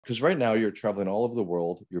because right now you're traveling all over the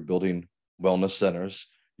world, you're building wellness centers,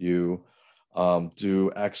 you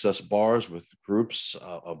do access bars with groups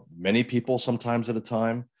of many people, sometimes at a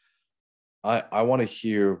time. I want to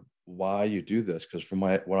hear why you do this, because from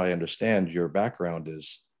what I understand, your background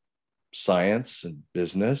is science and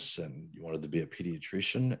business, and you wanted to be a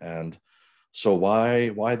pediatrician. And so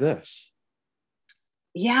why this?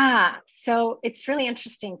 Yeah. So it's really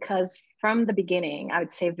interesting because from the beginning, I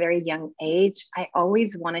would say very young age, I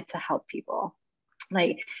always wanted to help people.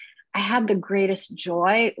 Like I had the greatest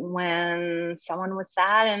joy when someone was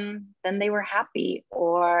sad and then they were happy,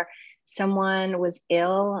 or someone was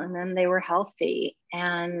ill and then they were healthy.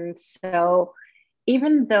 And so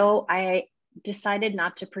even though I decided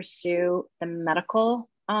not to pursue the medical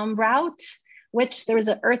route, which there was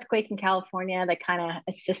an earthquake in California that kind of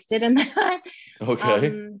assisted in that. Okay.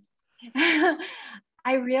 Um,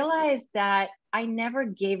 I realized that I never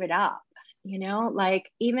gave it up, like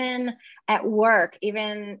even at work,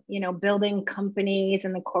 even, building companies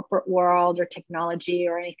in the corporate world or technology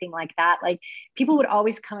or anything like that. Like people would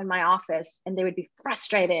always come in my office and they would be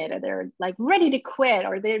frustrated, or they're like ready to quit,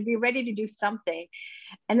 or they'd be ready to do something.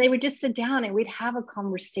 And they would just sit down and we'd have a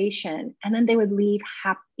conversation, and then they would leave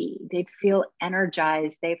happy. They'd feel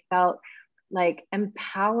energized. They felt like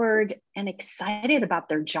empowered and excited about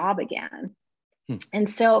their job again. And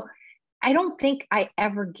so I don't think I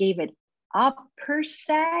ever gave it up per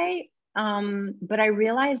se, but I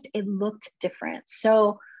realized it looked different.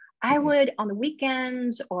 So I would, on the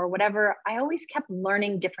weekends or whatever, I always kept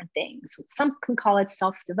learning different things. Some can call it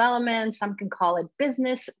self-development, some can call it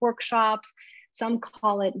business workshops, some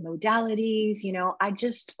call it modalities. I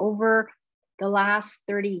just, over the last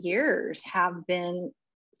 30 years, have been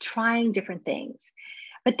trying different things.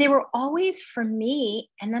 But they were always for me,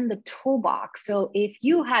 and then the toolbox. So if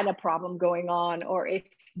you had a problem going on, or if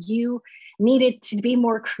you needed to be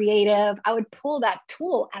more creative, I would pull that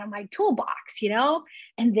tool out of my toolbox,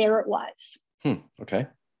 and there it was. Okay.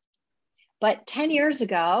 But 10 years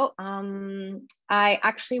ago, I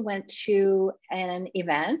actually went to an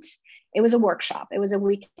event. It was a workshop. It was a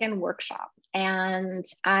weekend workshop. And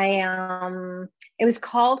it was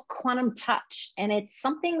called Quantum Touch. And it's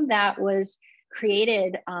something that was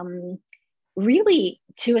created really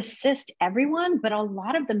to assist everyone, but a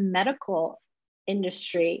lot of the medical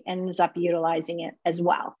industry ends up utilizing it as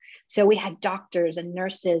well. So we had doctors and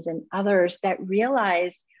nurses and others that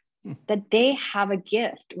realized that they have a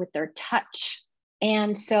gift with their touch.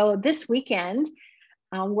 And so this weekend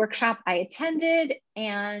workshop I attended,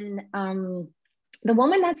 and the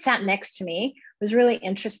woman that sat next to me was really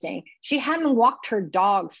interesting. She hadn't walked her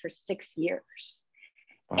dogs for 6 years.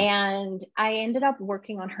 Wow. And I ended up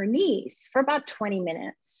working on her knees for about 20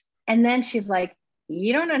 minutes. And then she's like,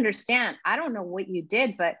 "You don't understand. I don't know what you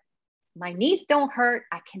did, but my knees don't hurt.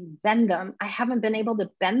 I can bend them. I haven't been able to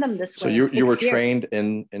bend them this way." So you were trained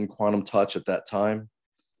in quantum touch at that time,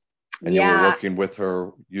 and you were working with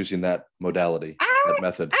her using that modality, that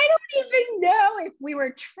method. I don't even know if we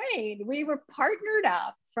were trained. We were partnered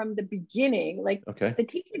up from the beginning. Like the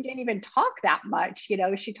teacher didn't even talk that much.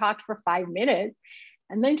 She talked for 5 minutes.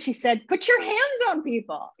 And then she said, "Put your hands on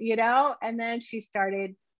people," and then she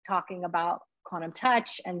started talking about quantum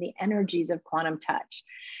touch and the energies of quantum touch.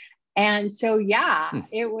 And so,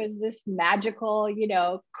 it was this magical,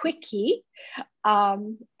 quickie.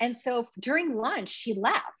 And so during lunch, she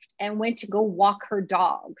left and went to go walk her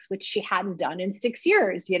dogs, which she hadn't done in 6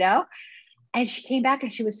 years, and she came back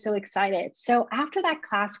and she was so excited. So after that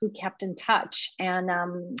class, we kept in touch, and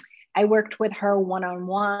I worked with her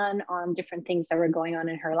one-on-one on different things that were going on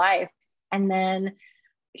in her life. And then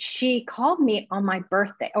she called me on my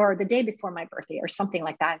birthday, or the day before my birthday, or something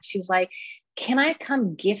like that. She was like, "Can I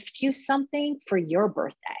come gift you something for your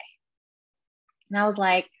birthday?" And I was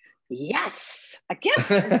like, "Yes, a gift."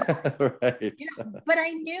 Right. But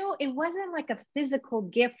I knew it wasn't like a physical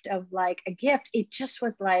gift of like a gift. It just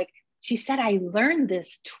was like, she said, "I learned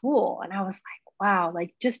this tool." And I was like, wow,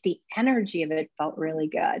 like just the energy of it felt really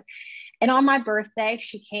good. And on my birthday,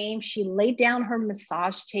 she came, she laid down her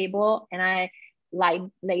massage table, and I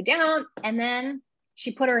lay down, and then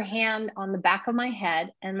she put her hand on the back of my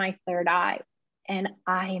head and my third eye, and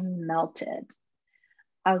I melted.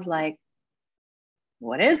 I was like,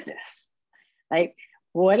 "What is this? Like,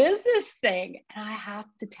 what is this thing?" And I have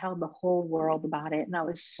to tell the whole world about it. And I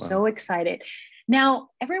was so excited. Now,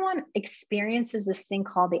 everyone experiences this thing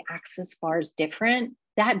called the access bars different.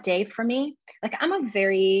 That day for me, like I'm a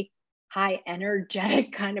very high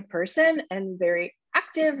energetic kind of person and very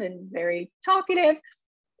active and very talkative.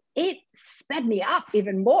 It sped me up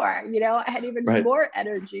even more, I had even more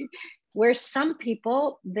energy, where some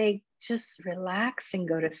people, they just relax and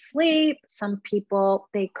go to sleep. Some people,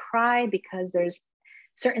 they cry because there's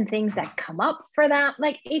certain things that come up for them.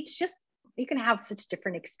 Like, it's just, you can have such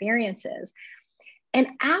different experiences. And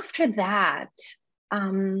after that,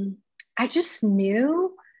 I just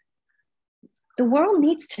knew the world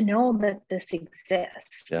needs to know that this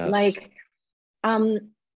exists. Yes. Like,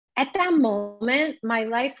 at that moment, my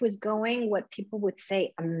life was going what people would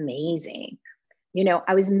say amazing. You know,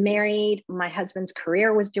 I was married. My husband's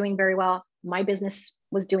career was doing very well. My business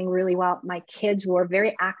was doing really well. My kids were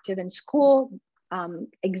very active in school.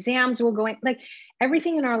 Exams were going, like,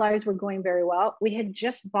 everything in our lives were going very well. We had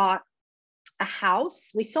just bought a house.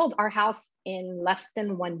 We sold our house in less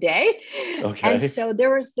than one day. Okay. And so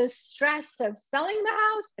there was this stress of selling the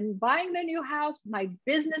house and buying the new house. My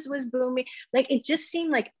business was booming. Like, it just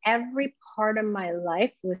seemed like every part of my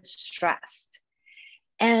life was stressed.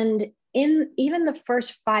 And in even the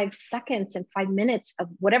first 5 seconds and 5 minutes of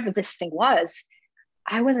whatever this thing was,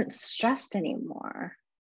 I wasn't stressed anymore.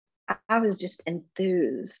 I was just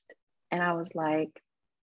enthused. And I was like,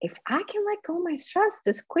 if I can let go of my stress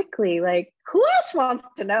this quickly, like, who else wants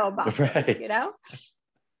to know about this, you know?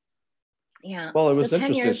 Yeah. Well, it was 10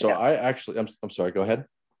 interesting. years So ago. I'm sorry, go ahead.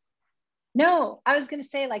 No, I was going to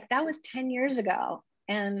say, like, that was 10 years ago.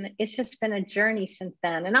 And it's just been a journey since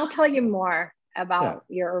then. And I'll tell you more about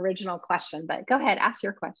your original question, but go ahead, ask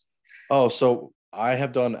your question. Oh, so I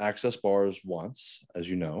have done access bars once, as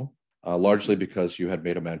you know, largely because you had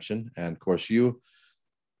made a mention. And of course,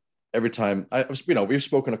 every time we've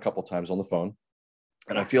spoken a couple times on the phone,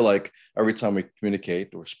 and I feel like every time we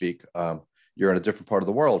communicate or speak, you're in a different part of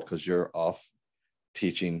the world because you're off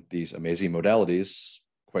teaching these amazing modalities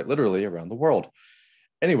quite literally around the world.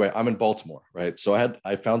 Anyway, I'm in Baltimore, right? So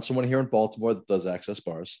I found someone here in Baltimore that does access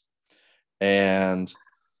bars, and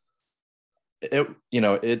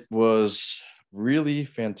it was really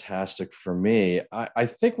fantastic for me. I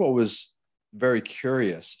think what was very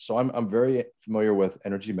curious. So I'm very familiar with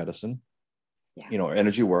energy medicine,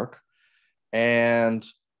 energy work, and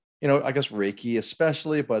I guess Reiki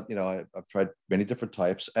especially, but I've tried many different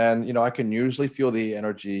types, and I can usually feel the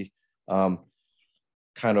energy kind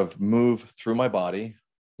of move through my body,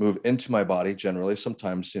 move into my body generally.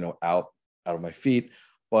 Sometimes out of my feet,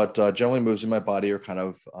 but generally moves in my body or kind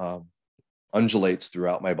of undulates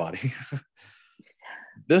throughout my body.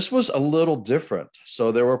 This was a little different.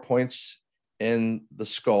 So there were points in the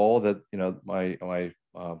skull that my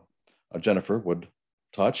Jennifer would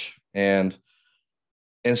touch, and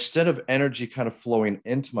instead of energy kind of flowing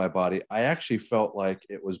into my body, I actually felt like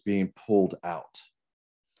it was being pulled out.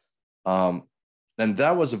 And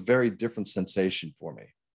that was a very different sensation for me.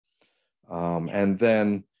 And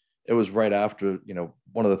then it was right after,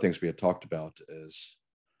 one of the things we had talked about is,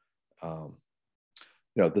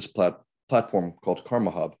 this platform called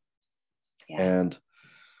Karma Hubb. Yeah. And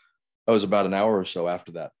it was about an hour or so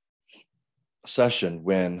after that session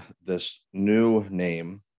when this new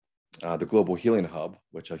name, the Global Healing Hub,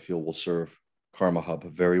 which I feel will serve Karma Hubb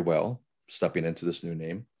very well, stepping into this new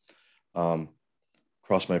name,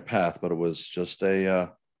 crossed my path. But it was just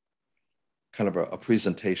a kind of a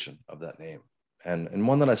presentation of that name, and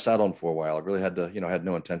one that I sat on for a while. I really had to, I had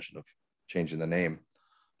no intention of changing the name.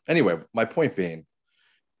 Anyway, my point being,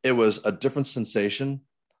 it was a different sensation.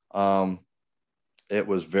 It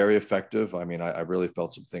was very effective. I mean, I really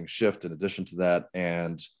felt some things shift in addition to that.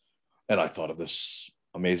 And I thought of this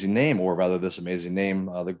amazing name, or rather this amazing name,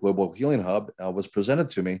 the Global Healing Hub, was presented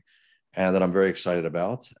to me, and that I'm very excited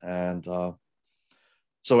about. And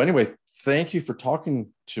so anyway, thank you for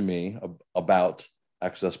talking to me about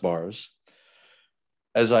access bars.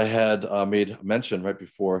 As I had made mention right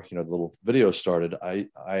before, the little video started,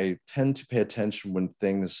 I tend to pay attention when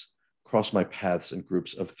things cross my paths in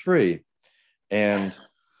groups of 3. And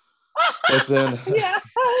within,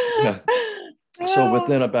 so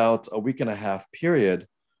within about a week and a half period,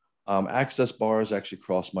 access bars actually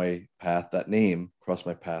crossed my path. That name crossed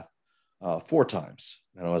my path 4 times.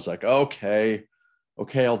 And I was like, okay,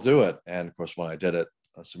 I'll do it. And of course, when I did it,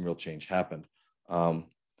 some real change happened.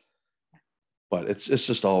 But it's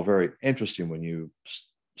just all very interesting when you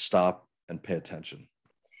stop and pay attention.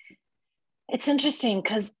 It's interesting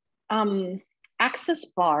because access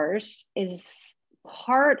bars is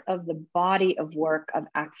part of the body of work of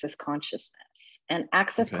access consciousness. And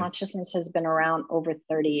access consciousness has been around over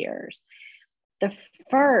 30 years. The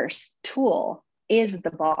first tool is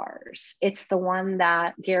the bars. It's the one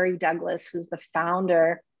that Gary Douglas, who's the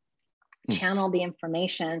founder, channeled the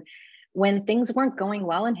information when things weren't going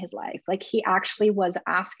well in his life. Like, he actually was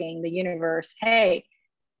asking the universe, hey,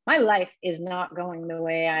 my life is not going the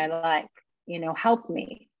way I like, help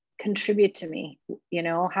me. contribute to me? You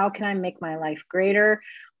know, how can I make my life greater,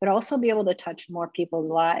 but also be able to touch more people's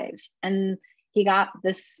lives? And he got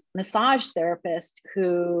this massage therapist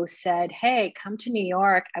who said, hey, come to New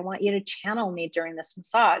York. I want you to channel me during this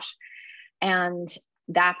massage. And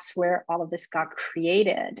that's where all of this got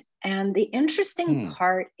created. And the interesting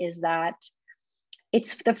part is that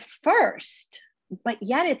it's the first, but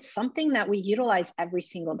yet it's something that we utilize every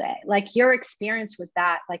single day. Like your experience was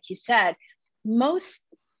that, like you said, most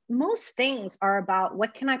things are about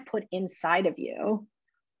what can I put inside of you?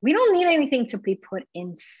 We don't need anything to be put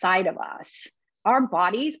inside of us. Our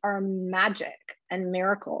bodies are magic and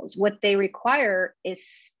miracles. What they require is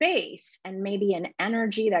space and maybe an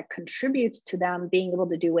energy that contributes to them being able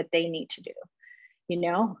to do what they need to do, you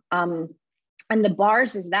know? And the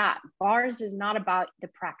bars is that. Bars is not about the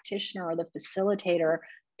practitioner or the facilitator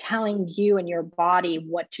telling you and your body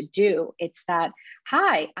what to do. It's that,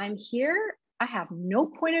 hi, I'm here. I have no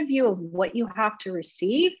point of view of what you have to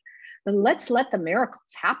receive. Then let's let the miracles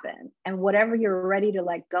happen. And whatever you're ready to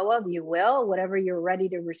let go of, you will. Whatever you're ready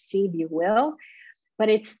to receive, you will. But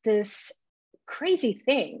it's this crazy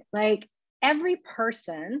thing. Like every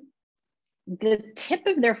person, the tip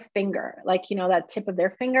of their finger, like, you know, that tip of their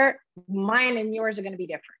finger, mine and yours are going to be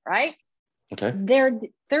different, right? Okay. There are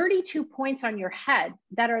 32 points on your head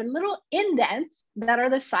that are little indents that are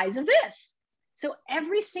the size of this. So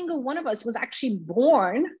every single one of us was actually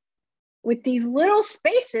born with these little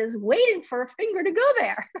spaces waiting for a finger to go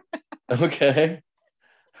there. Okay.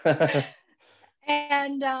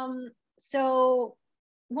 And so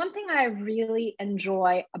one thing I really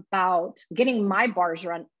enjoy about getting my bars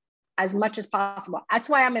run as much as possible, that's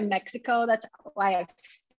why I'm in Mexico, that's why I've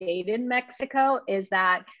stayed in Mexico, is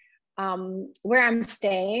that where I'm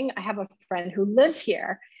staying, I have a friend who lives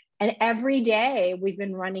here. And every day we've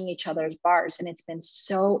been running each other's bars. And it's been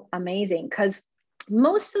so amazing because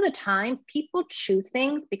most of the time people choose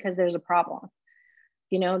things because there's a problem.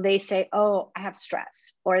 You know, they say, oh, I have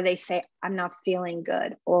stress, or they say, I'm not feeling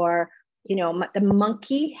good, or, you know, the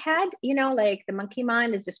monkey head, you know, like the monkey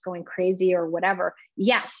mind is just going crazy or whatever.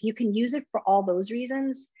 Yes, you can use it for all those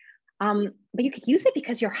reasons. But you could use it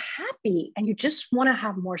because you're happy and you just want to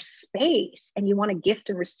have more space and you want to gift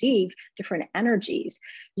and receive different energies.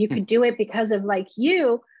 You could do it because of, like,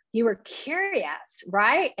 you were curious,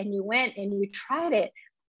 right? And you went and you tried it.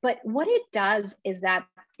 But what it does is that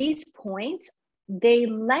these points, they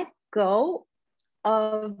let go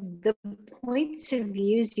of the points of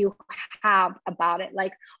views you have about it.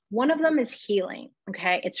 Like one of them is healing.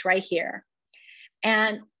 Okay. It's right here.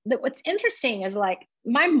 And what's interesting is, like,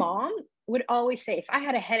 my mom would always say, if I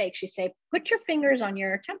had a headache, she'd say, put your fingers on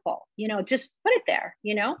your temple, you know, just put it there,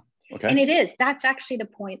 you know? Okay. And that's actually the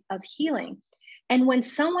point of healing. And when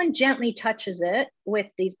someone gently touches it with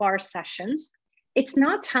these bar sessions, it's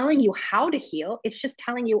not telling you how to heal. It's just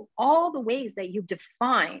telling you all the ways that you've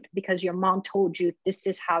defined because your mom told you this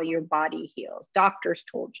is how your body heals. Doctors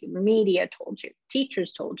told you, media told you,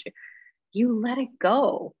 teachers told you. You let it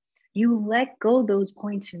go. You let go those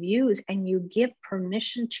points of views and you give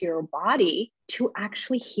permission to your body to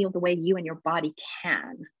actually heal the way you and your body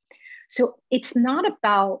can. So it's not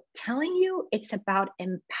about telling you, it's about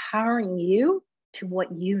empowering you to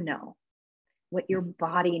what you know, what your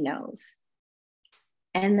body knows.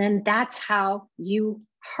 And then that's how you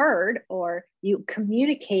heard or you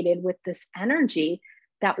communicated with this energy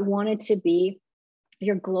that wanted to be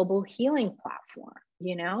your global healing platform,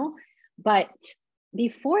 you know? But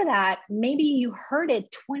before that, maybe you heard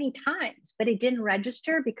it 20 times, but it didn't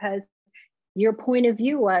register because your point of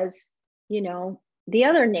view was, you know, the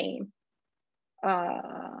other name,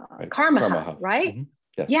 Right. Karma, right? Mm-hmm.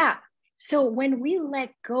 Yes. Yeah. So when we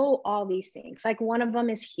let go all these things, like one of them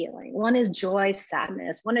is healing, one is joy,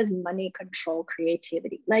 sadness, one is money, control,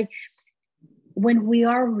 creativity. Like when we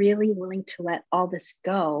are really willing to let all this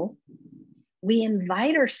go, we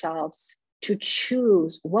invite ourselves to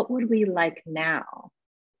choose what would we like now.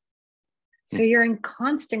 So you're in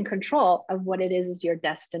constant control of what it is your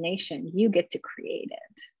destination. You get to create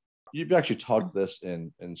it. You've actually taught this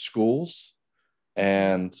in schools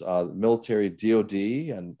and military DOD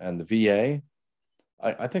and the VA.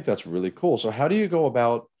 I think that's really cool. So how do you go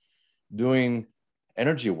about doing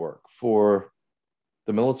energy work for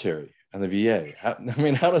the military and the VA?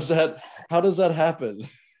 How does that happen?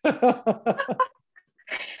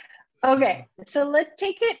 Okay, so let's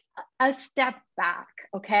take it a step back.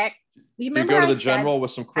 Okay, you go to the general with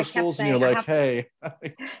some crystals and you're like, hey,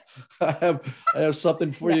 I have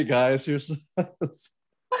something for you guys. Here's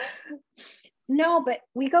No, but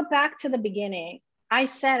we go back to the beginning. I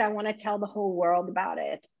said, I want to tell the whole world about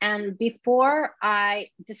it. And before I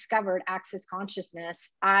discovered Access Consciousness,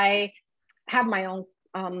 I have my own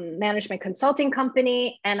management consulting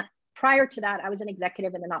company. And prior to that, I was an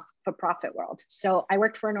executive in the not-for-profit world. So I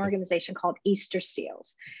worked for an organization called Easter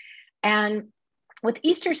Seals. And with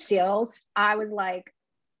Easter Seals, I was like,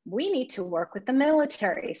 we need to work with the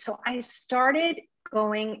military. So I started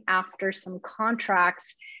going after some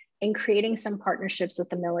contracts and creating some partnerships with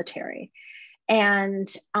the military. And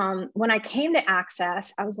when I came to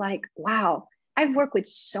Access, I was like, wow, I've worked with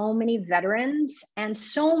so many veterans and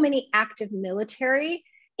so many active military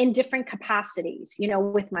in different capacities, you know,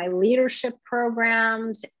 with my leadership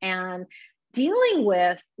programs and dealing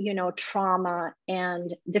with, you know, trauma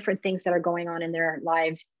and different things that are going on in their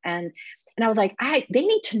lives. And I was like, they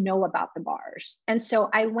need to know about the bars. And so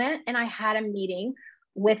I went and I had a meeting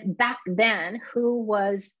with, back then, who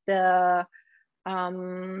was the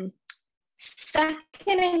second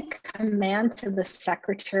in command to the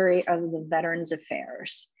Secretary of the Veterans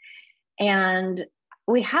Affairs. And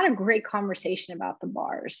we had a great conversation about the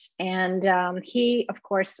bars. And he, of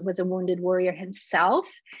course, was a wounded warrior himself,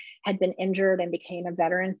 had been injured and became a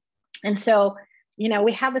veteran. And so, you know,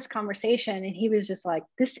 we had this conversation and he was just like,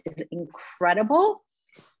 this is incredible,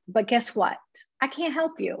 but guess what? I can't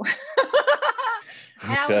help you.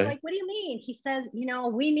 And I was like, what do you mean? He says, you know,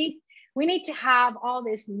 we need to have all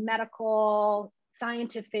this medical,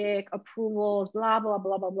 scientific approvals, blah, blah,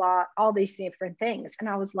 blah, blah, blah, all these different things. And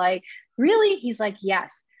I was like, really? He's like,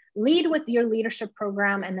 yes, lead with your leadership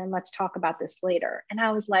program. And then let's talk about this later. And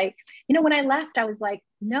I was like, you know, when I left, I was like,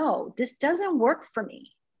 no, this doesn't work for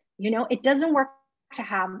me. You know, it doesn't work to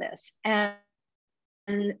have this. And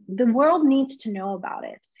the world needs to know about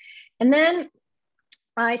it. And then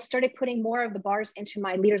I started putting more of the bars into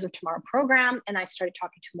my Leaders of Tomorrow program, and I started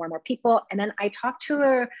talking to more and more people. And then I talked to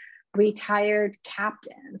a retired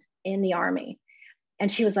captain in the Army.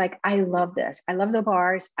 And she was like, I love this. I love the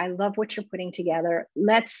bars. I love what you're putting together.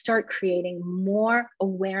 Let's start creating more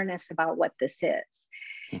awareness about what this is.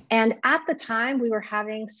 And at the time, we were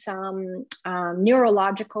having some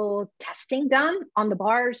neurological testing done on the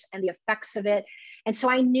bars and the effects of it. And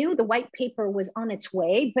so I knew the white paper was on its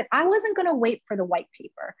way, but I wasn't going to wait for the white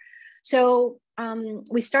paper. So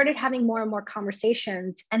we started having more and more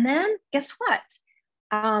conversations. And then guess what?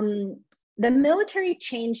 The military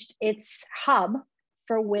changed its hub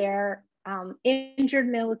for where injured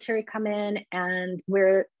military come in and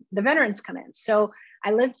where the veterans come in. So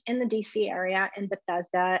I lived in the DC area in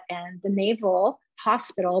Bethesda, and the Naval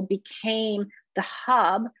Hospital became the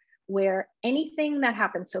hub where anything that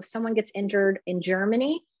happens, so if someone gets injured in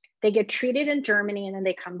Germany, they get treated in Germany and then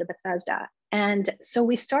they come to Bethesda. And so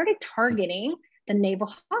we started targeting the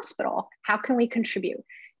Naval Hospital. How can we contribute?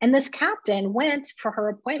 And this captain went for her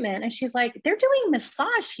appointment and she's like, they're doing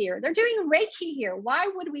massage here. They're doing Reiki here. Why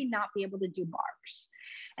would we not be able to do bars?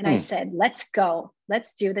 And I said, let's go.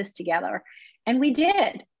 Let's do this together. And we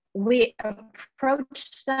did. We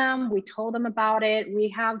approached them. We told them about it. We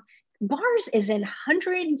have bars is in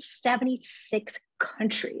 176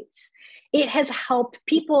 countries. It has helped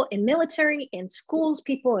people in military, in schools,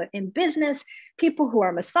 people in business, people who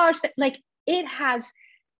are massaged. Like, it has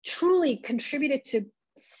truly contributed to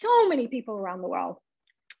so many people around the world.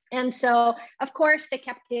 And so, of course, they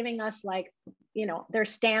kept giving us, like, you know, their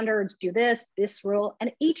standards, do this rule.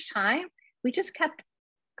 And each time we just kept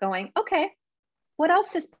going, okay, what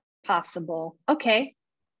else is possible? Okay,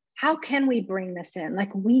 how can we bring this in?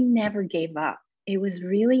 Like, we never gave up. It was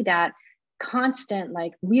really that constant,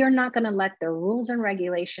 like, we are not going to let the rules and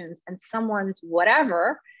regulations and someone's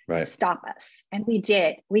whatever stop us. And we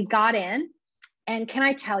did. We got in. And can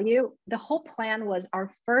I tell you, the whole plan was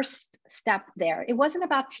our first step there. It wasn't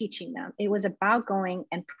about teaching them. It was about going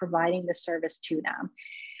and providing the service to them.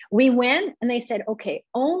 We went and they said, okay,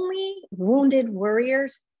 only wounded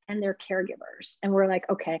warriors and their caregivers. And we're like,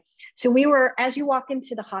 okay. So we were, as you walk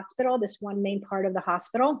into the hospital, this one main part of the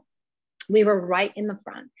hospital, we were right in the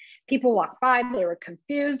front. People walked by, they were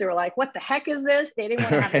confused. They were like, what the heck is this? They didn't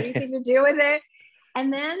want to have anything to do with it.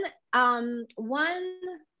 And then one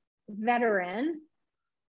veteran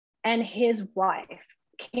and his wife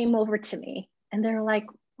came over to me and they're like,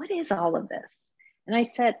 what is all of this? And I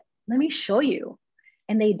said, let me show you.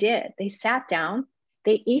 And they did. They sat down.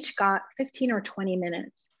 They each got 15 or 20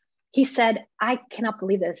 minutes. He said, I cannot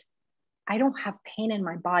believe this. I don't have pain in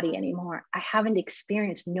my body anymore. I haven't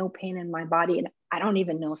experienced no pain in my body. And I don't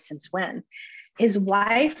even know since when. His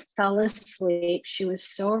wife fell asleep. She was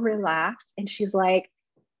so relaxed. And she's like,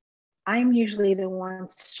 I'm usually the one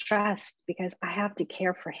stressed because I have to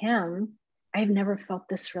care for him. I've never felt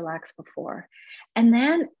this relaxed before. And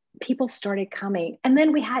then people started coming. And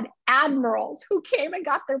then we had admirals who came and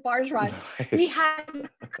got their bars run. Nice. We had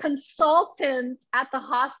consultants at the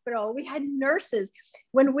hospital. We had nurses.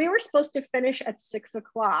 When we were supposed to finish at 6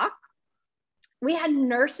 o'clock, we had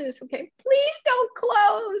nurses who came, please don't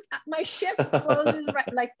close. My shift closes,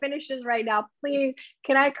 finishes right now. Please,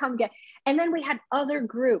 can I come get? And then we had other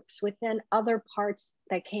groups within other parts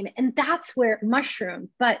that came in. And that's where mushroom.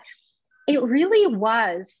 But it really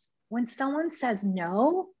was, when someone says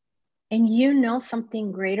no, and you know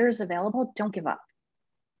something greater is available, don't give up.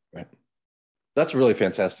 Right. That's a really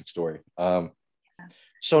fantastic story.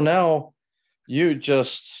 So now you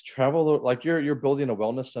just travel, like you're building a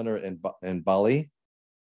wellness center in Bali,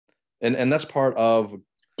 and that's part of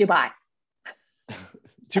Dubai.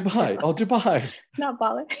 Dubai. Oh, Dubai. Not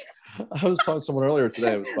Bali. I was talking to someone earlier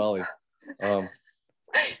today. It was Bali.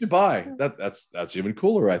 Dubai. That's even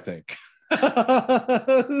cooler, I think.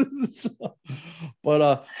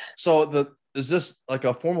 Is this like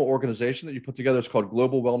a formal organization that you put together? It's called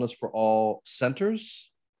Global Wellness for All Centers.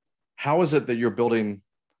 How is it that you're building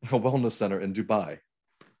a wellness center in Dubai?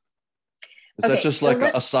 Is that just like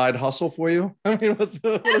a side hustle for you? I mean, what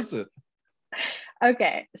is it?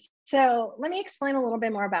 Okay, so let me explain a little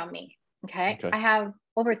bit more about me. Okay. I have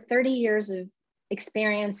over 30 years of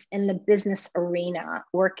experience in the business arena,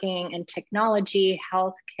 working in technology,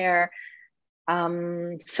 healthcare,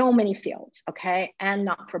 so many fields, okay, and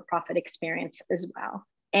not-for-profit experience as well.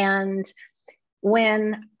 And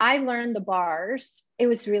when I learned the bars, it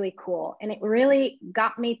was really cool. And it really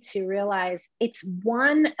got me to realize it's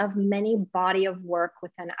one of many body of work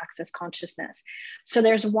within Access Consciousness. So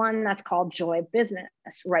there's one that's called Joy Business,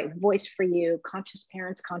 right? Voice for You, Conscious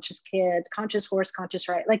Parents, Conscious Kids, Conscious Horse, Conscious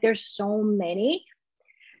Right. Like there's so many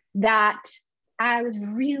that I was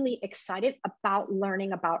really excited about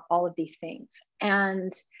learning about all of these things.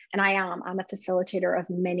 And I'm a facilitator of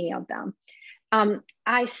many of them.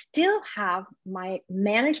 I still have my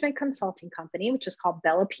management consulting company, which is called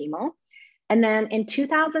Belapemo. And then in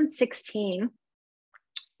 2016,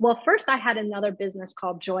 well, first I had another business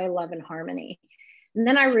called Joy, Love, and Harmony. And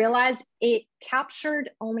then I realized it captured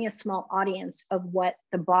only a small audience of what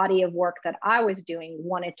the body of work that I was doing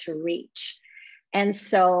wanted to reach. And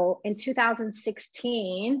so in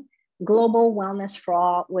 2016, Global Wellness for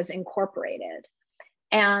All was incorporated.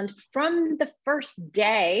 And from the first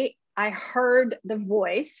day, I heard the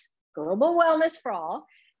voice, Global Wellness for All,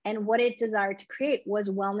 and what it desired to create was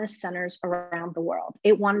wellness centers around the world.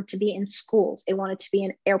 It wanted to be in schools. It wanted to be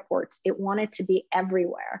in airports. It wanted to be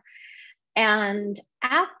everywhere. And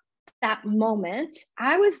at that moment,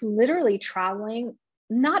 I was literally traveling,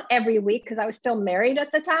 not every week because I was still married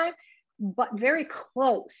at the time, but very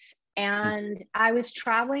close. And I was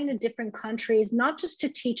traveling to different countries, not just to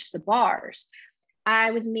teach the bars.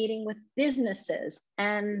 I was meeting with businesses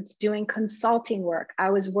and doing consulting work.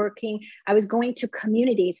 I was going to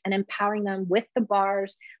communities and empowering them with the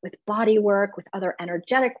bars, with body work, with other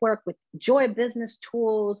energetic work, with Joy Business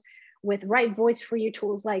tools, with Right Voice for You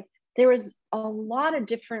tools. Like there was a lot of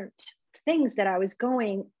different things that I was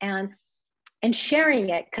going and sharing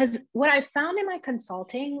it. Because what I found in my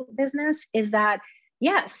consulting business is that,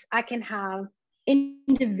 yes, I can have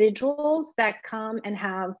individuals that come and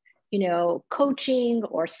have coaching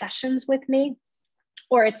or sessions with me,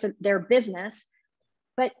 or it's their business.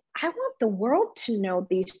 But I want the world to know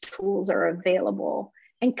these tools are available.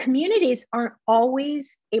 And communities aren't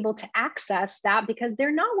always able to access that because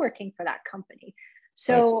they're not working for that company.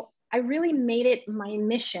 So I really made it my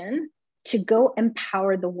mission to go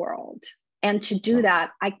empower the world. And to do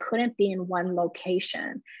that, I couldn't be in one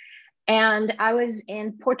location. And I was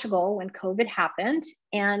in Portugal when COVID happened.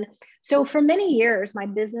 And so for many years, my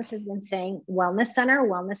business has been saying wellness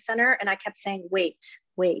center. And I kept saying, wait,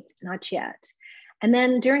 not yet. And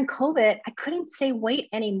then during COVID, I couldn't say wait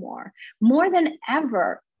anymore. More than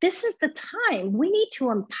ever, this is the time. We need to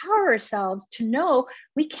empower ourselves to know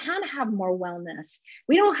we can have more wellness.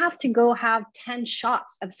 We don't have to go have 10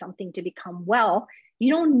 shots of something to become well.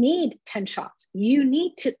 You don't need 10 shots. You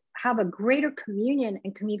need to have a greater communion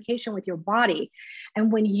and communication with your body.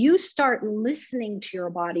 And when you start listening to your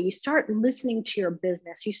body, you start listening to your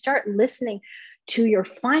business, you start listening to your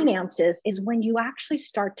finances, is when you actually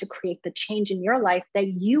start to create the change in your life that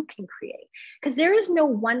you can create. Because there is no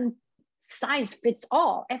one size fits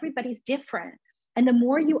all. Everybody's different. And the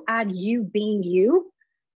more you add you being you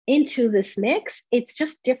into this mix, it's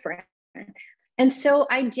just different. And so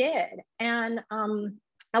I did. And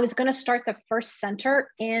I was going to start the first center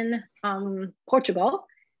in Portugal,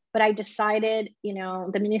 but I decided,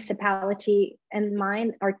 the municipality and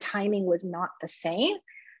mine, our timing was not the same.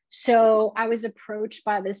 So I was approached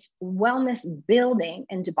by this wellness building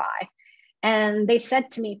in Dubai. And they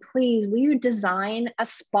said to me, please, will you design a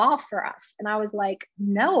spa for us? And I was like,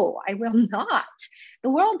 no, I will not. The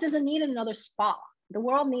world doesn't need another spa. The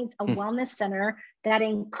world needs a wellness center that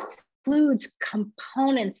includes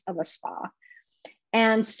components of a spa.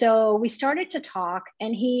 And so we started to talk,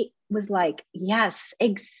 and he was like, yes,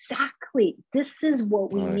 exactly. This is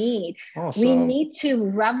what we need. Awesome. We need to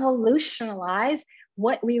revolutionize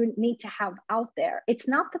what we need to have out there. It's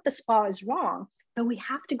not that the spa is wrong, but we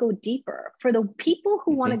have to go deeper. For the people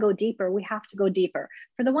who want to go deeper, we have to go deeper.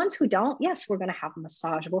 For the ones who don't, yes, we're going to have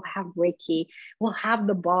massage, we'll have Reiki, we'll have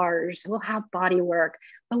the bars, we'll have body work,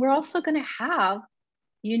 but we're also going to have,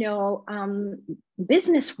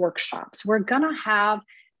 business workshops. We're going to have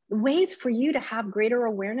ways for you to have greater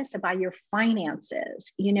awareness about your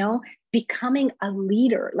finances, becoming a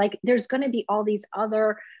leader. Like there's going to be all these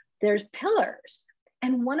there's pillars.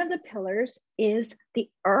 And one of the pillars is the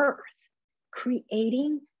earth,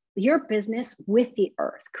 creating your business with the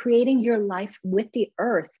earth, creating your life with the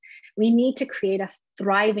earth. We need to create a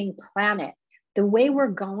thriving planet. The way we're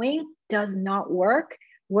going does not work.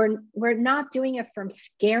 We're not doing it from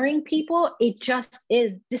scaring people. It just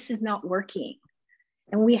is, this is not working.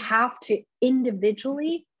 And we have to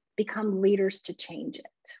individually become leaders to change it.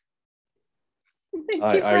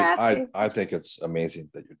 I think it's amazing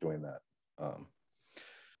that you're doing that.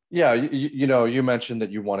 You mentioned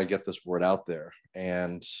that you want to get this word out there.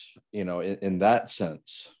 And, in that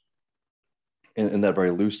sense, in that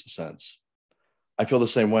very loose sense, I feel the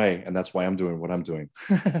same way. And that's why I'm doing what I'm doing.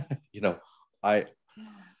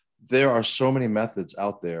 There are so many methods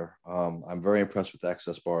out there. I'm very impressed with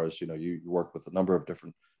access bars. You work with a number of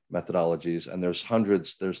different methodologies, and there's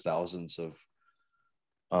hundreds, there's thousands of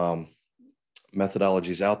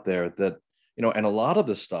methodologies out there that, and a lot of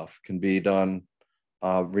this stuff can be done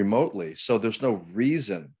remotely. So there's no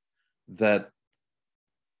reason that,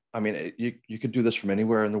 you could do this from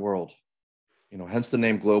anywhere in the world, hence the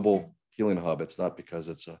name Global Healing Hub. It's not because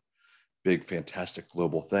it's a big, fantastic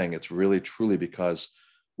global thing. It's really, truly because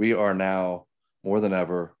we are now more than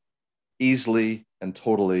ever easily and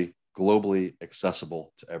totally globally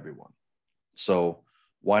accessible to everyone. So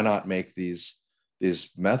why not make these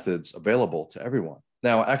methods available to everyone?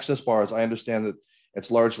 Now, access bars, I understand that it's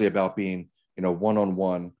largely about being,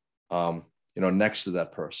 one-on-one, next to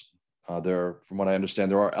that person. From what I understand,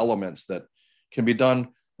 there are elements that can be done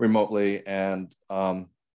remotely, and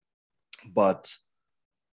but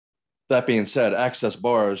that being said, access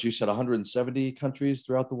bars, you said 170 countries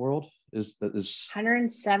throughout the world is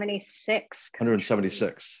 176.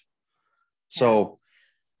 176. So,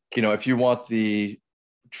 if you want the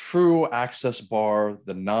true access bar,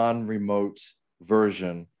 the non-remote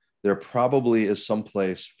version, there probably is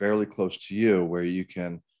someplace fairly close to you where you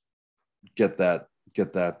can get that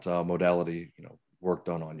modality, work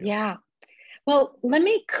done on you. Yeah. Well, let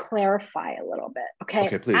me clarify a little bit.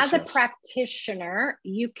 Okay. Please. As a practitioner,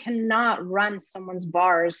 you cannot run someone's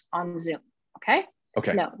bars on Zoom. Okay.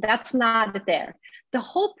 No, that's not there. The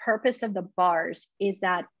whole purpose of the bars is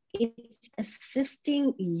that it's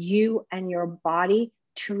assisting you and your body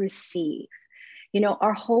to receive.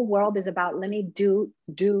 Our whole world is about, let me do.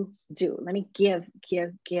 Let me give.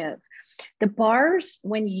 The bars,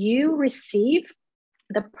 when you receive,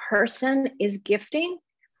 the person is gifting,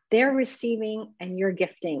 they're receiving, and you're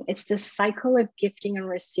gifting. It's this cycle of gifting and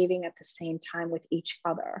receiving at the same time with each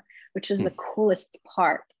other, which is the coolest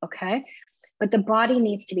part, okay? But the body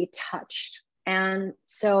needs to be touched. And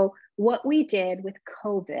so what we did with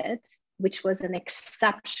COVID, which was an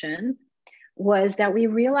exception, was that we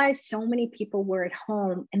realized so many people were at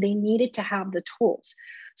home and they needed to have the tools.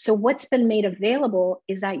 So what's been made available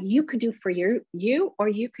is that you could do for you, or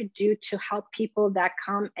you could do to help people that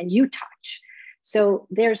come and you touch. So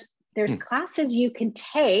there's classes you can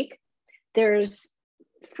take. There's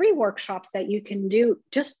free workshops that you can do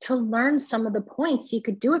just to learn some of the points. You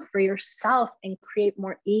could do it for yourself and create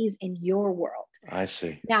more ease in your world. I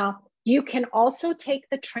see. Now, you can also take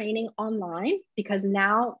the training online because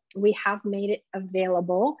now we have made it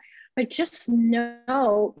available, but just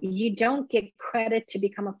know you don't get credit to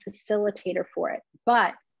become a facilitator for it.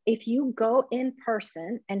 But if you go in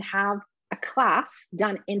person and have a class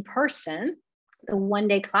done in person, the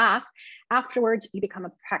one-day class, afterwards you become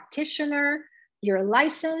a practitioner, you're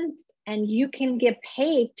licensed, and you can get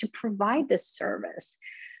paid to provide this service.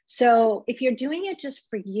 So if you're doing it just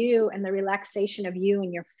for you and the relaxation of you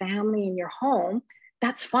and your family and your home,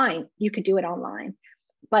 that's fine. You could do it online.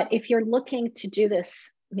 But if you're looking to do this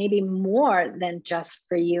maybe more than just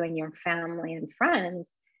for you and your family and friends,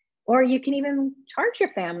 or you can even charge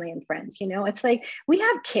your family and friends. It's like, we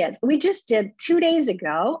have kids. We just did 2 days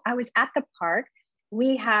ago, I was at the park.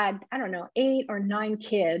 We had, I don't know, 8 or 9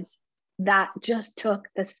 kids that just took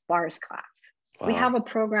the bars class. Wow. We have a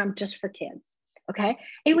program just for kids. Okay.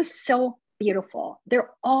 It was so beautiful.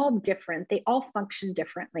 They're all different. They all function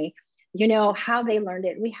differently. How they learned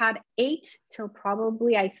it. We had 8 till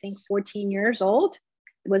probably, I think, 14 years old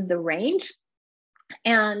was the range.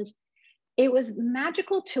 And it was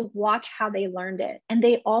magical to watch how they learned it. And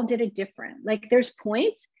they all did it different. Like, there's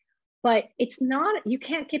points, but it's not, you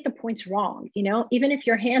can't get the points wrong. Even if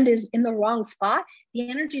your hand is in the wrong spot, the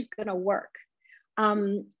energy is going to work.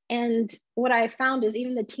 And what I found is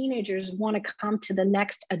even the teenagers want to come to the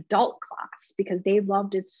next adult class because they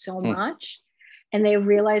loved it so much, and they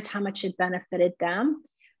realized how much it benefited them.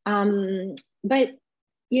 But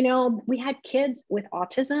we had kids with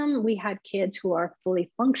autism. We had kids who are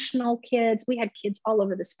fully functional kids. We had kids all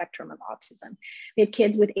over the spectrum of autism. We had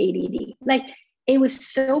kids with ADD. Like, it was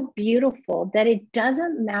so beautiful that it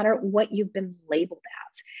doesn't matter what you've been labeled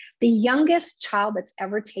as. The youngest child that's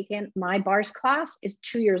ever taken my bars class is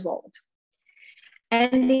 2 years old.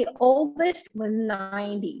 And the oldest was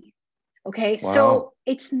 90. Okay. Wow. So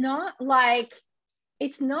it's not like,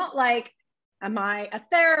 am I a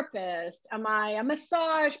therapist? Am I a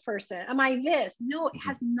massage person? Am I this? No, it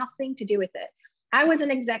has nothing to do with it. I was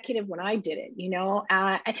an executive when I did it,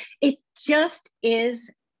 it just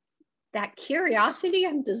is that curiosity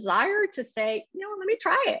and desire to say, let me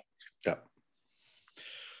try it. Yeah.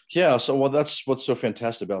 Yeah. So, well, that's what's so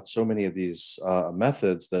fantastic about so many of these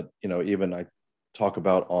methods that, even I talk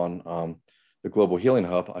about on the Global Healing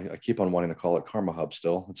Hub. I keep on wanting to call it Karma Hub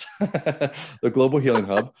still. It's the Global Healing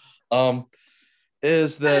Hub.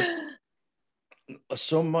 Is that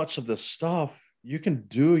so much of the stuff you can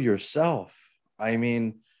do yourself. I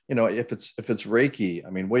mean, if it's Reiki, I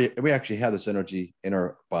mean, we actually have this energy in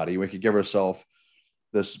our body. We could give ourselves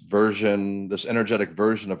this energetic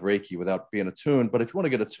version of Reiki without being attuned. But if you want to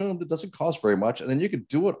get attuned, it doesn't cost very much. And then you could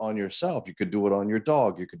do it on yourself. You could do it on your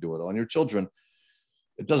dog. You could do it on your children.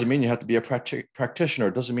 It doesn't mean you have to be a practitioner.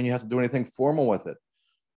 It doesn't mean you have to do anything formal with it.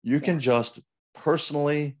 You can just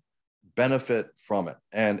personally benefit from it.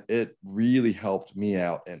 And it really helped me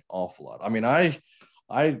out an awful lot. I mean,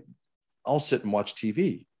 I'll sit and watch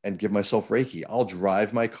TV and give myself Reiki. I'll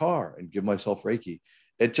drive my car and give myself Reiki.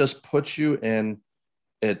 It just puts you in,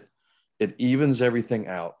 it evens everything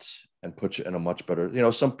out and puts you in a much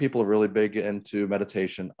better, some people are really big into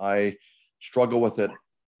meditation. I struggle with it.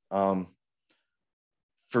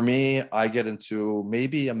 For me, I get into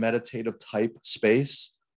maybe a meditative type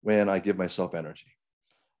space when I give myself energy.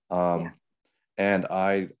 And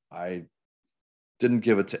I didn't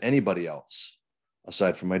give it to anybody else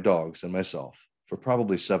aside from my dogs and myself for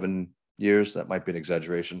probably 7 years. That might be an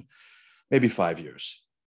exaggeration, maybe 5 years.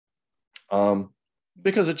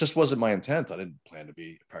 Because it just wasn't my intent. I didn't plan to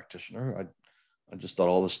be a practitioner. I just thought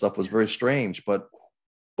all this stuff was very strange, but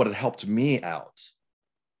it helped me out.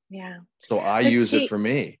 Yeah. So I use it for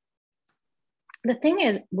me. The thing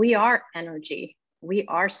is, we are energy. We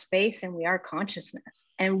are space, and we are consciousness.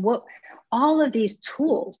 And what all of these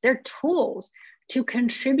tools, they're tools to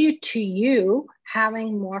contribute to you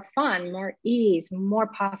having more fun, more ease, more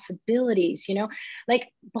possibilities. Like,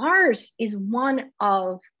 bars is one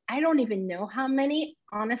of, I don't even know how many,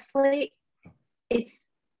 honestly. It's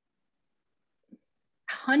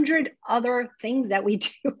 100 other things that we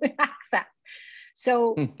do with Access.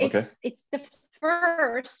 So it's the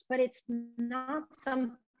first, but it's not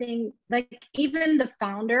something like, even the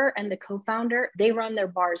founder and the co-founder, they run their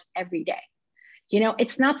bars every day.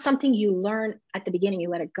 It's not something you learn at the beginning, you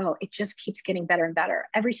let it go. It just keeps getting better and better.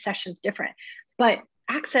 Every session's different. But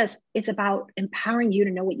Access is about empowering you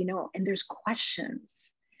to know what you know. And there's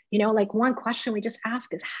questions. Like, one question we just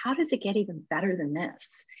ask is, how does it get even better than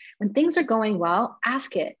this? When things are going well,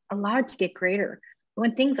 ask it, allow it to get greater.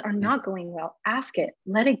 When things are not going well, ask it,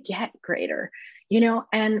 let it get greater,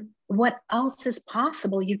 and what else is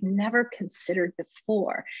possible you've never considered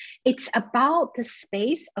before. It's about the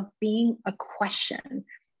space of being a question,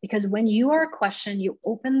 because when you are a question, you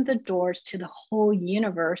open the doors to the whole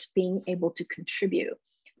universe being able to contribute.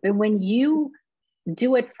 But when you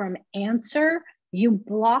do it from answer, you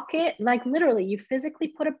block it. Like, literally, you physically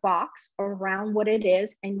put a box around what it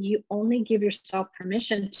is, and you only give yourself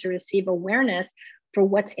permission to receive awareness for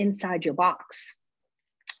what's inside your box.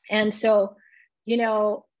 And so,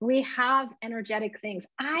 we have energetic things.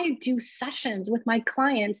 I do sessions with my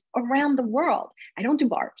clients around the world. I don't do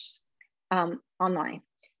bars online,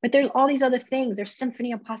 but there's all these other things. There's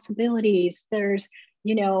symphony of possibilities. There's,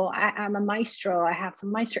 I'm a maestro. I have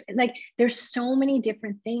some maestro. Like there's so many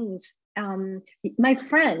different things. My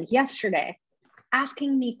friend yesterday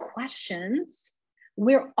asking me questions,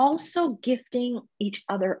 we're also gifting each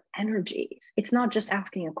other energies. It's not just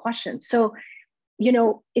asking a question. So,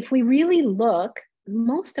 if we really look,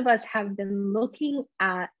 most of us have been looking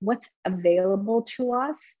at what's available to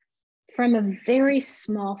us from a very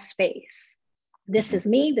small space. This is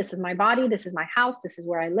me, this is my body, this is my house, this is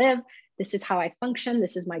where I live, this is how I function,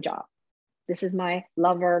 this is my job, this is my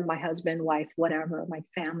lover, my husband, wife, whatever, my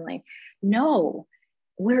family. No,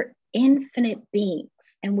 we're infinite beings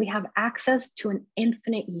and we have access to an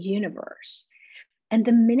infinite universe. And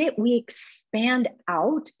the minute we expand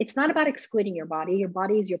out, it's not about excluding your body. Your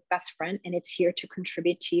body is your best friend and it's here to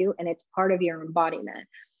contribute to you and it's part of your embodiment.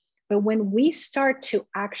 But when we start to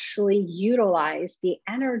actually utilize the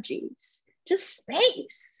energies, just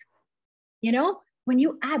space, when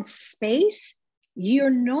you add space, you're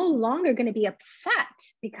no longer going to be upset,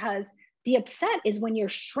 because the upset is when you're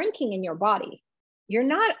shrinking in your body. You're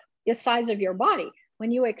not the size of your body.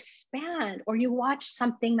 When you expand or you watch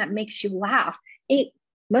something that makes you laugh, it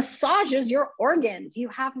massages your organs. You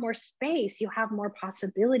have more space, you have more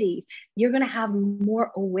possibilities. You're going to have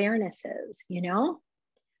more awarenesses,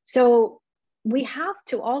 So we have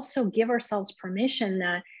to also give ourselves permission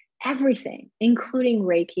that everything, including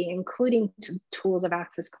Reiki, including tools of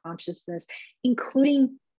access consciousness,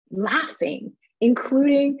 including laughing,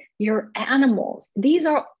 including your animals, these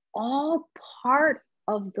are all part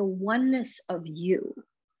of the oneness of you.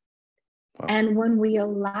 Wow. And when we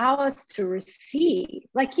allow us to receive,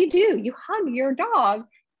 like you do, you hug your dog,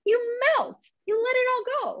 you melt, you let it all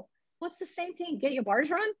go. What's the same thing? Get your bars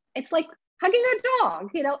run? It's like hugging a dog,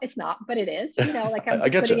 it's not, but it is, like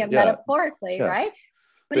I'm just putting it metaphorically, right?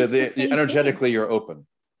 But the energetically thing. You're open.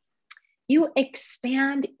 You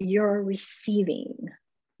expand your receiving.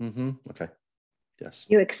 Okay. Yes.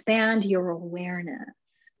 You expand your awareness.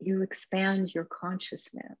 You expand your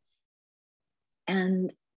consciousness.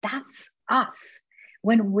 And that's us.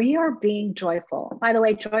 When we are being joyful, by the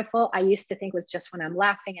way, joyful, I used to think was just when I'm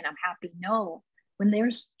laughing and I'm happy. No, when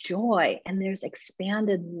there's joy and there's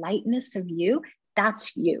expanded lightness of you,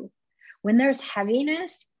 that's you. When there's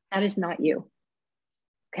heaviness, that is not you.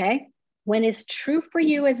 Okay? When it's true for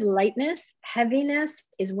you as lightness, heaviness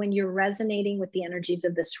is when you're resonating with the energies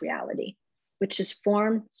of this reality, which is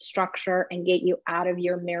form, structure, and get you out of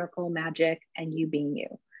your miracle magic and you being you.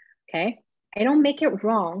 Okay? I don't make it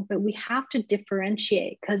wrong, but we have to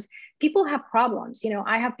differentiate because people have problems.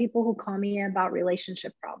 I have people who call me about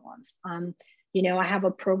relationship problems. I have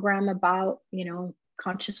a program about,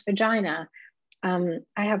 conscious vagina. I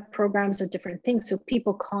have programs of different things. So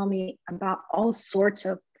people call me about all sorts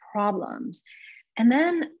of problems. And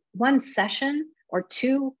then one session or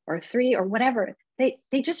two or three or whatever,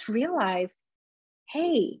 they just realize,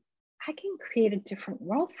 hey, I can create a different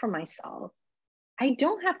world for myself. I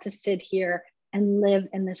don't have to sit here and live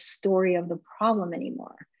in the story of the problem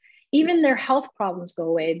anymore. Even their health problems go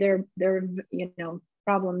away. Their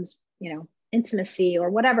problems, intimacy or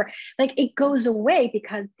whatever, like it goes away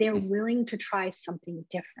because they're willing to try something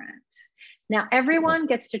different. Now, everyone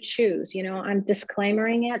gets to choose, I'm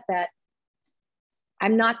disclaimering it that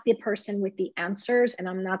I'm not the person with the answers and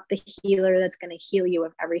I'm not the healer that's going to heal you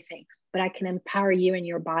of everything, but I can empower you and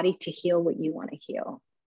your body to heal what you want to heal.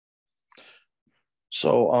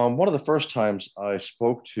 So one of the first times I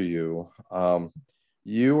spoke to you,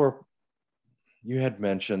 you had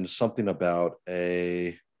mentioned something about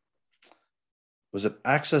was it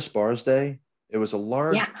Access Bars Day? It was a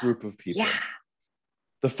large group of people. Yeah.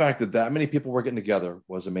 The fact that many people were getting together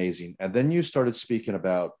was amazing. And then you started speaking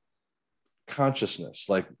about consciousness,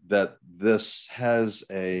 like that this has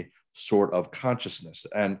a sort of consciousness.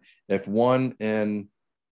 And if one in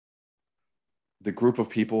the group of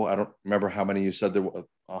people, I don't remember how many you said there were,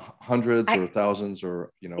 hundreds or thousands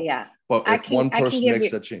or, but if one person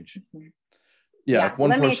makes that change. If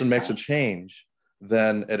one person makes a change,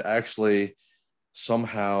 then it actually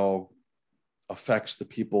somehow affects the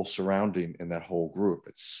people surrounding in that whole group.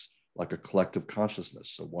 It's like a collective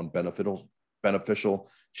consciousness. So one beneficial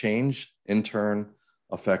change in turn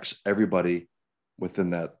affects everybody within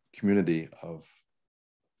that community of,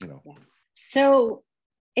 So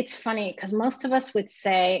it's funny because most of us would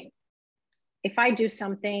say, if I do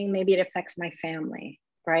something, maybe it affects my family,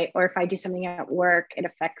 right? Or if I do something at work, it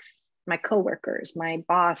affects my coworkers, my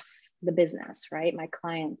boss, the business, right? My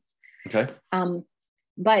clients. Okay.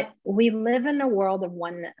 But we live in a world of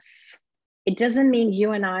oneness. It doesn't mean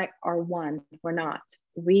you and I are one. We're not.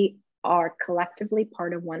 We are collectively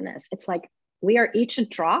part of oneness. It's like we are each a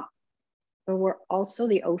drop, but we're also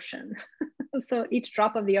the ocean. So each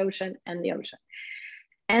drop of the ocean and the ocean.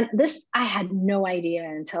 And this, I had no idea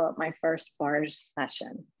until my first bars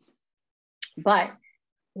session. But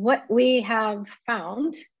what we have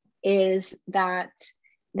found is that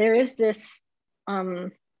there is this,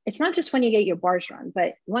 it's not just when you get your bars run,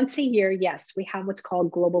 but once a year, yes, we have what's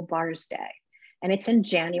called Global Bars Day. And it's in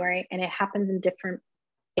January, and it happens in different,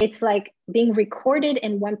 it's like being recorded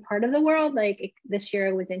in one part of the world. Like this year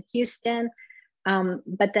it was in Houston,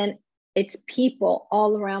 but then it's people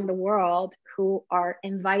all around the world who are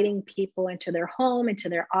inviting people into their home, into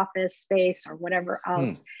their office space, or whatever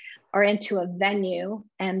else, or into a venue.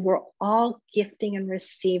 And we're all gifting and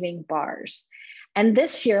receiving bars. And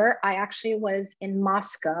this year I actually was in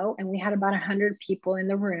Moscow, and we had about 100 people in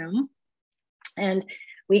the room, and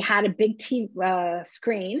we had a big TV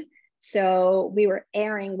screen. So we were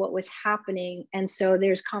airing what was happening. And so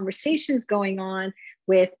there's conversations going on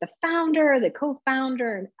with the founder, the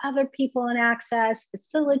co-founder, and other people in Access,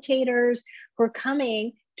 facilitators who are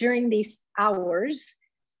coming during these hours.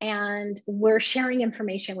 And we're sharing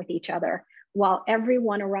information with each other while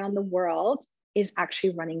everyone around the world is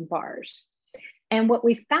actually running bars. And what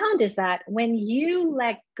we found is that when you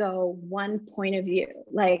let go one point of view,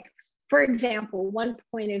 like, for example, one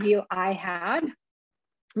point of view I had,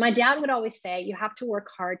 my dad would always say, you have to work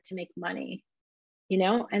hard to make money, you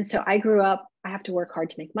know? And so I grew up, I have to work hard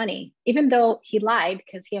to make money, even though he lied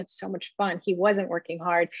because he had so much fun. He wasn't working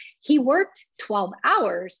hard. He worked 12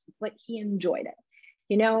 hours, but he enjoyed it,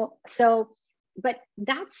 you know? So, but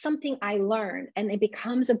that's something I learned, and it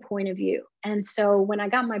becomes a point of view. And so when I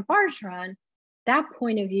got my bars run, that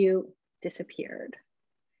point of view disappeared.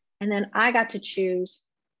 And then I got to choose,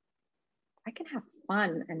 I can have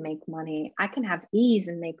fun and make money. I can have ease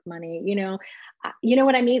and make money. You know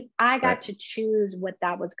what I mean? I got to choose what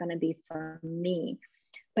that was going to be for me.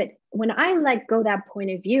 But when I let go that point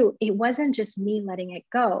of view, it wasn't just me letting it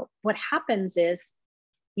go. What happens is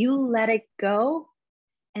you let it go,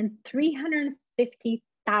 and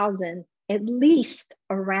 350,000 at least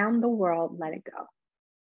around the world let it go.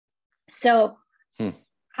 So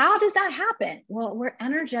how does that happen? Well, we're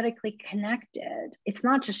energetically connected. It's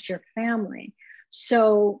not just your family.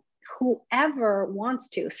 So whoever wants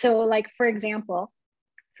to. So like, for example,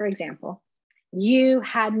 you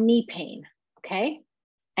had knee pain, okay?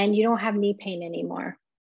 And you don't have knee pain anymore.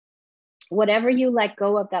 Whatever you let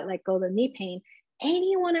go of that, let go of the knee pain,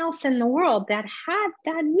 anyone else in the world that had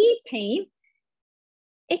that knee pain,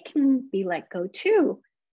 it can be let go too.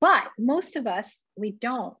 But most of us, we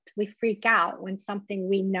don't. We freak out when something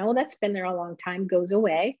we know that's been there a long time goes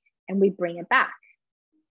away, and we bring it back.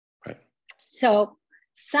 Right. So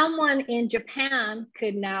someone in Japan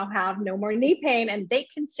could now have no more knee pain, and they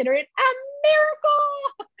consider it a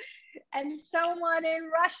miracle. And someone in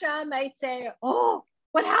Russia might say, oh,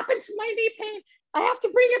 what happened to my knee pain? I have to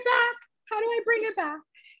bring it back. How do I bring it back?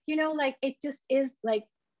 You know, like it just is like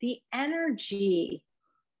the energy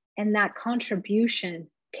and that contribution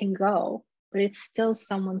can go, but it's still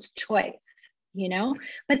someone's choice, you know?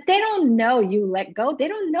 But they don't know you let go. They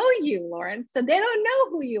don't know you, Lauren. So they don't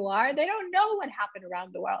know who you are. They don't know what happened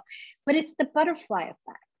around the world, but it's the butterfly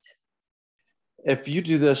effect. If you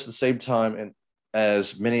do this at the same time and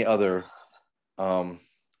as many other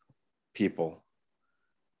people,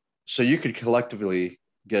 so you could collectively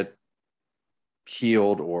get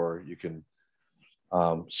healed, or you can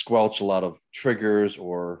squelch a lot of triggers,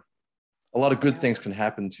 or a lot of good things can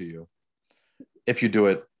happen to you if you do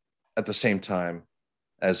it at the same time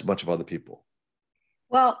as a bunch of other people.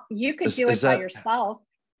 Well, you could do it by yourself.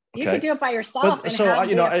 You could do it by yourself. But, so if I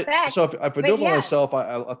do it by myself,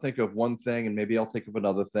 I'll think of one thing, and maybe I'll think of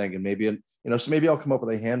another thing, and maybe, so maybe I'll come up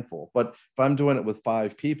with a handful. But if I'm doing it with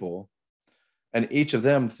 5 people, and each of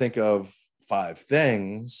them think of 5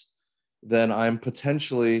 things, then I'm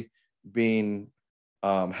potentially being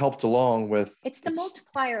helped along with. It's the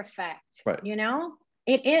multiplier effect, right? You know,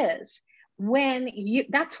 it is.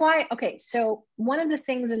 That's why, okay, so one of the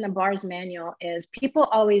things in the bars manual is people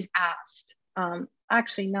always asked,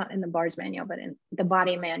 actually not in the bars manual, but in the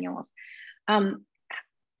body manuals.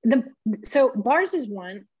 So bars is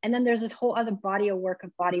one, and then there's this whole other body of work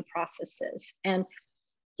of body processes. And,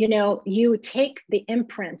 you take the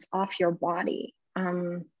imprints off your body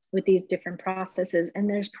with these different processes. And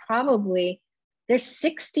there's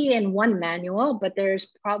 60 in one manual, but there's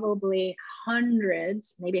probably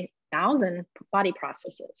hundreds, maybe 1,000 body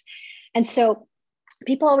processes. And so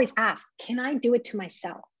people always ask, can I do it to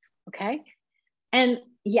myself? Okay. And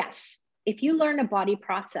yes, if you learn a body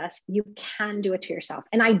process, you can do it to yourself.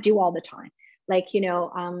 And I do all the time. Like,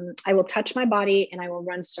 I will touch my body and I will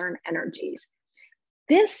run certain energies.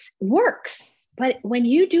 This works, But when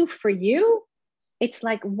you do for you, it's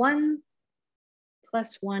like 1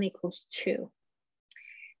 + 1 = 2.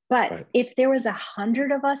 But Right. if there was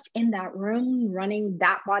 100 of us in that room running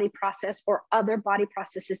that body process or other body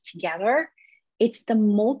processes together, it's the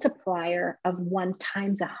multiplier of 1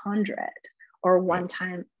 times 100, or one Right.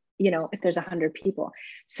 time, if there's 100 people. Right.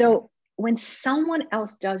 So when someone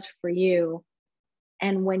else does for you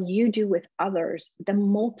and when you do with others, the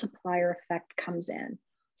multiplier effect comes in.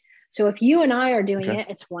 So if you and I are doing Okay. it,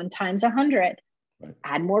 it's 1 times 100. Right.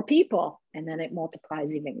 Add more people, and then it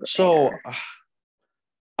multiplies even So, greater.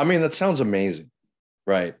 I mean, that sounds amazing,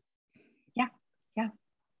 right? Yeah. Yeah.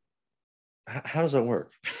 How does that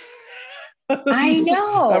work? I I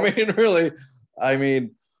know. mean, really, I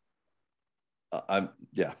mean,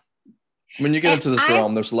 yeah. When you get And into this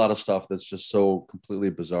realm, there's a lot of stuff that's just so completely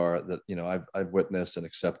bizarre that, I've witnessed and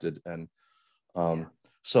accepted. And yeah.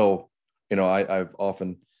 so, I've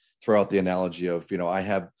often throw out the analogy of, I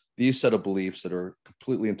have these set of beliefs that are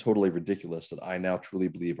completely and totally ridiculous that I now truly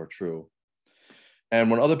believe are true.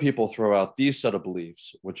 And when other people throw out these set of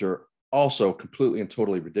beliefs, which are also completely and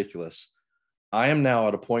totally ridiculous, I am now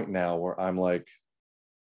at a point now where I'm like,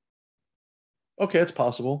 okay, it's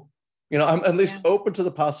possible. I'm at least open to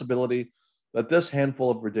the possibility that this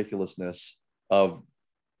handful of ridiculousness of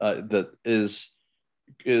that is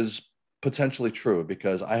potentially true,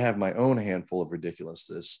 because I have my own handful of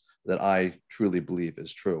ridiculousness that I truly believe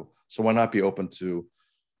is true. So why not be open to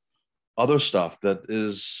other stuff that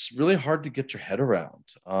is really hard to get your head around?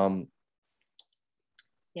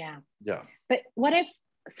 Yeah. Yeah. But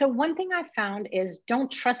so one thing I found is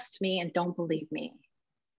don't trust me and don't believe me.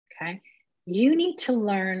 Okay. You need to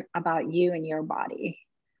learn about you and your body.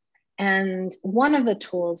 And one of the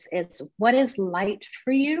tools is what is light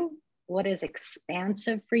for you, what is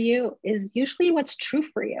expansive for you is usually what's true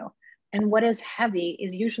for you. And what is heavy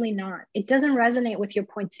is usually not. It doesn't resonate with your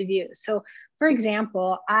points of view. So, for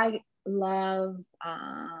example, I love,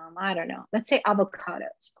 I don't know, let's say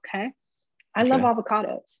avocados. Okay. I love Okay.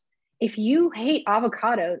 avocados. If you hate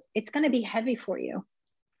avocados, it's going to be heavy for you.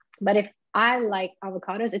 But if I like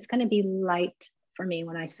avocados, it's going to be light for me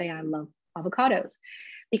when I say I love avocados,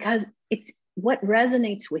 because it's what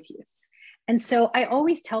resonates with you. And so I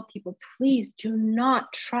always tell people, please do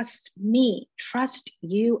not trust me, trust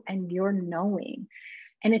you and your knowing.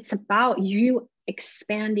 And it's about you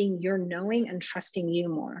expanding your knowing and trusting you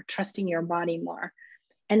more, trusting your body more.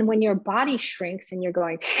 And when your body shrinks and you're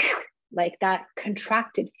going like that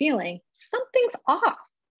contracted feeling, something's off.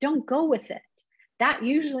 Don't go with it. That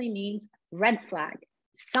usually means red flag.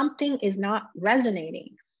 Something is not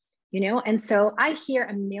resonating, And so I hear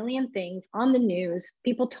a million things on the news,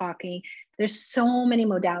 people talking. There's so many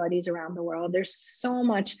modalities around the world. There's so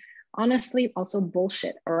much, honestly, also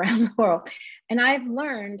bullshit around the world. And I've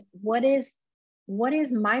learned what is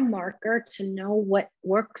my marker to know what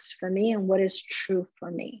works for me and what is true for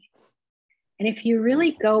me. And if you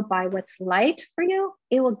really go by what's light for you,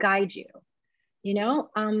 it will guide you,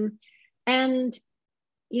 and,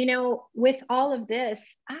 with all of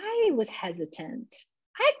this, I was hesitant.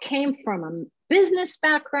 I came from a business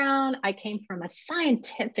background. I came from a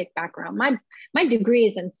scientific background. My degree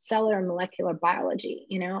is in cellular and molecular biology.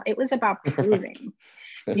 It was about proving,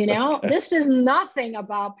 Okay. this is nothing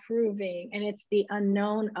about proving, and it's the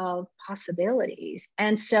unknown of possibilities.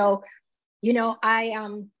 And so,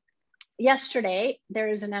 yesterday,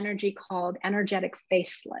 there's an energy called energetic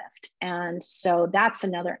facelift. And so that's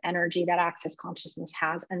another energy that Access Consciousness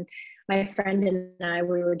has. And my friend and I,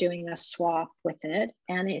 we were doing a swap with it,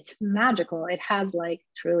 and it's magical. It has like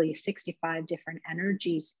truly 65 different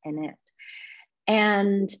energies in it.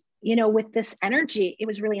 And, with this energy, it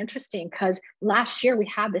was really interesting because last year we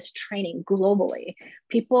had this training globally,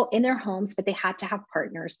 people in their homes, but they had to have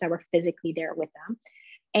partners that were physically there with them.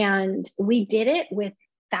 And we did it with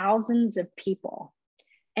thousands of people.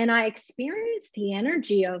 And I experienced the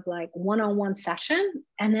energy of like one-on-one session,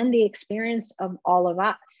 and then the experience of all of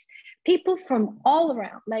us, people from all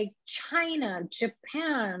around, like China,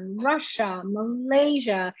 Japan, Russia,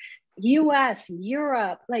 Malaysia, US,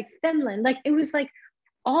 Europe, like Finland, like it was like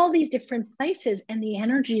all these different places, and the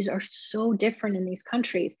energies are so different in these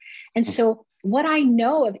countries. And so what I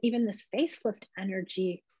know of even this facelift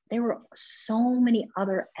energy, there were so many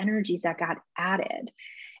other energies that got added.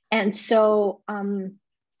 And so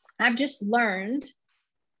I've just learned,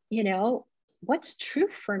 what's true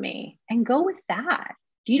for me, and go with that.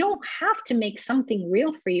 You don't have to make something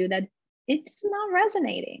real for you that it's not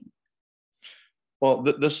resonating. Well,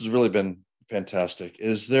 this has really been fantastic.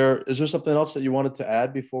 Is there something else that you wanted to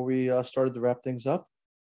add before we started to wrap things up?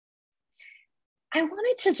 I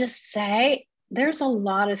wanted to just say, there's a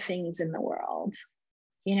lot of things in the world,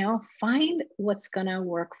 find what's going to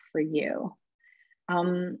work for you.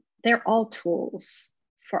 They're all tools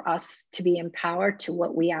for us to be empowered to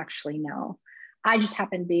what we actually know. I just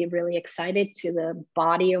happen to be really excited to the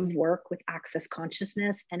body of work with Access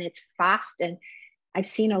Consciousness, and it's fast, and I've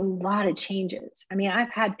seen a lot of changes. I mean,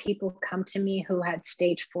 I've had people come to me who had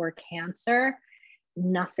stage 4 cancer.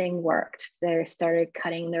 Nothing worked. They started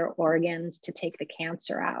cutting their organs to take the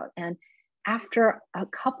cancer out. And after a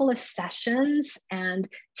couple of sessions and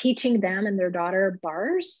teaching them and their daughter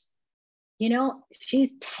bars,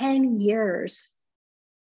 she's 10 years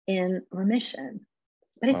in remission.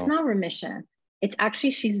 But it's not remission. It's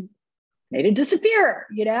actually, she's made it disappear,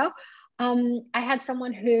 I had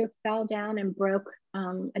someone who fell down and broke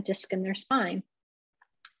a disc in their spine,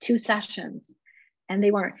 2 sessions, and they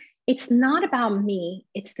weren't. It's not about me.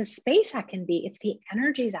 It's the space I can be. It's the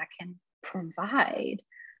energies I can provide.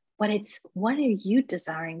 But it's, what are you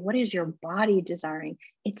desiring? What is your body desiring?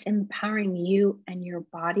 It's empowering you and your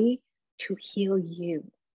body to heal you.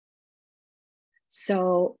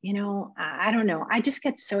 So, I don't know. I just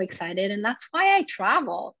get so excited. And that's why I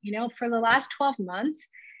travel. For the last 12 months,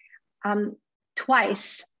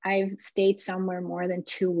 twice I've stayed somewhere more than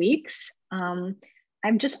 2 weeks.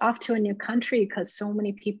 I'm just off to a new country because so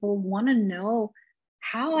many people want to know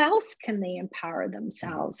how else can they empower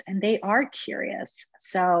themselves, and they are curious.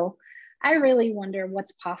 So I really wonder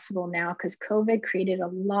what's possible now, because COVID created a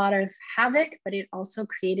lot of havoc, but it also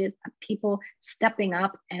created people stepping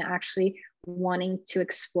up and actually wanting to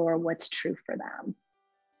explore what's true for them.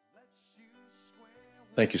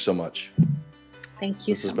 Thank you so much. Thank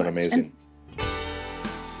you so much. This has been amazing.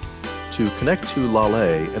 To connect to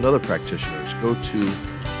Laleh and other practitioners, go to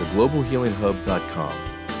theglobalhealinghub.com.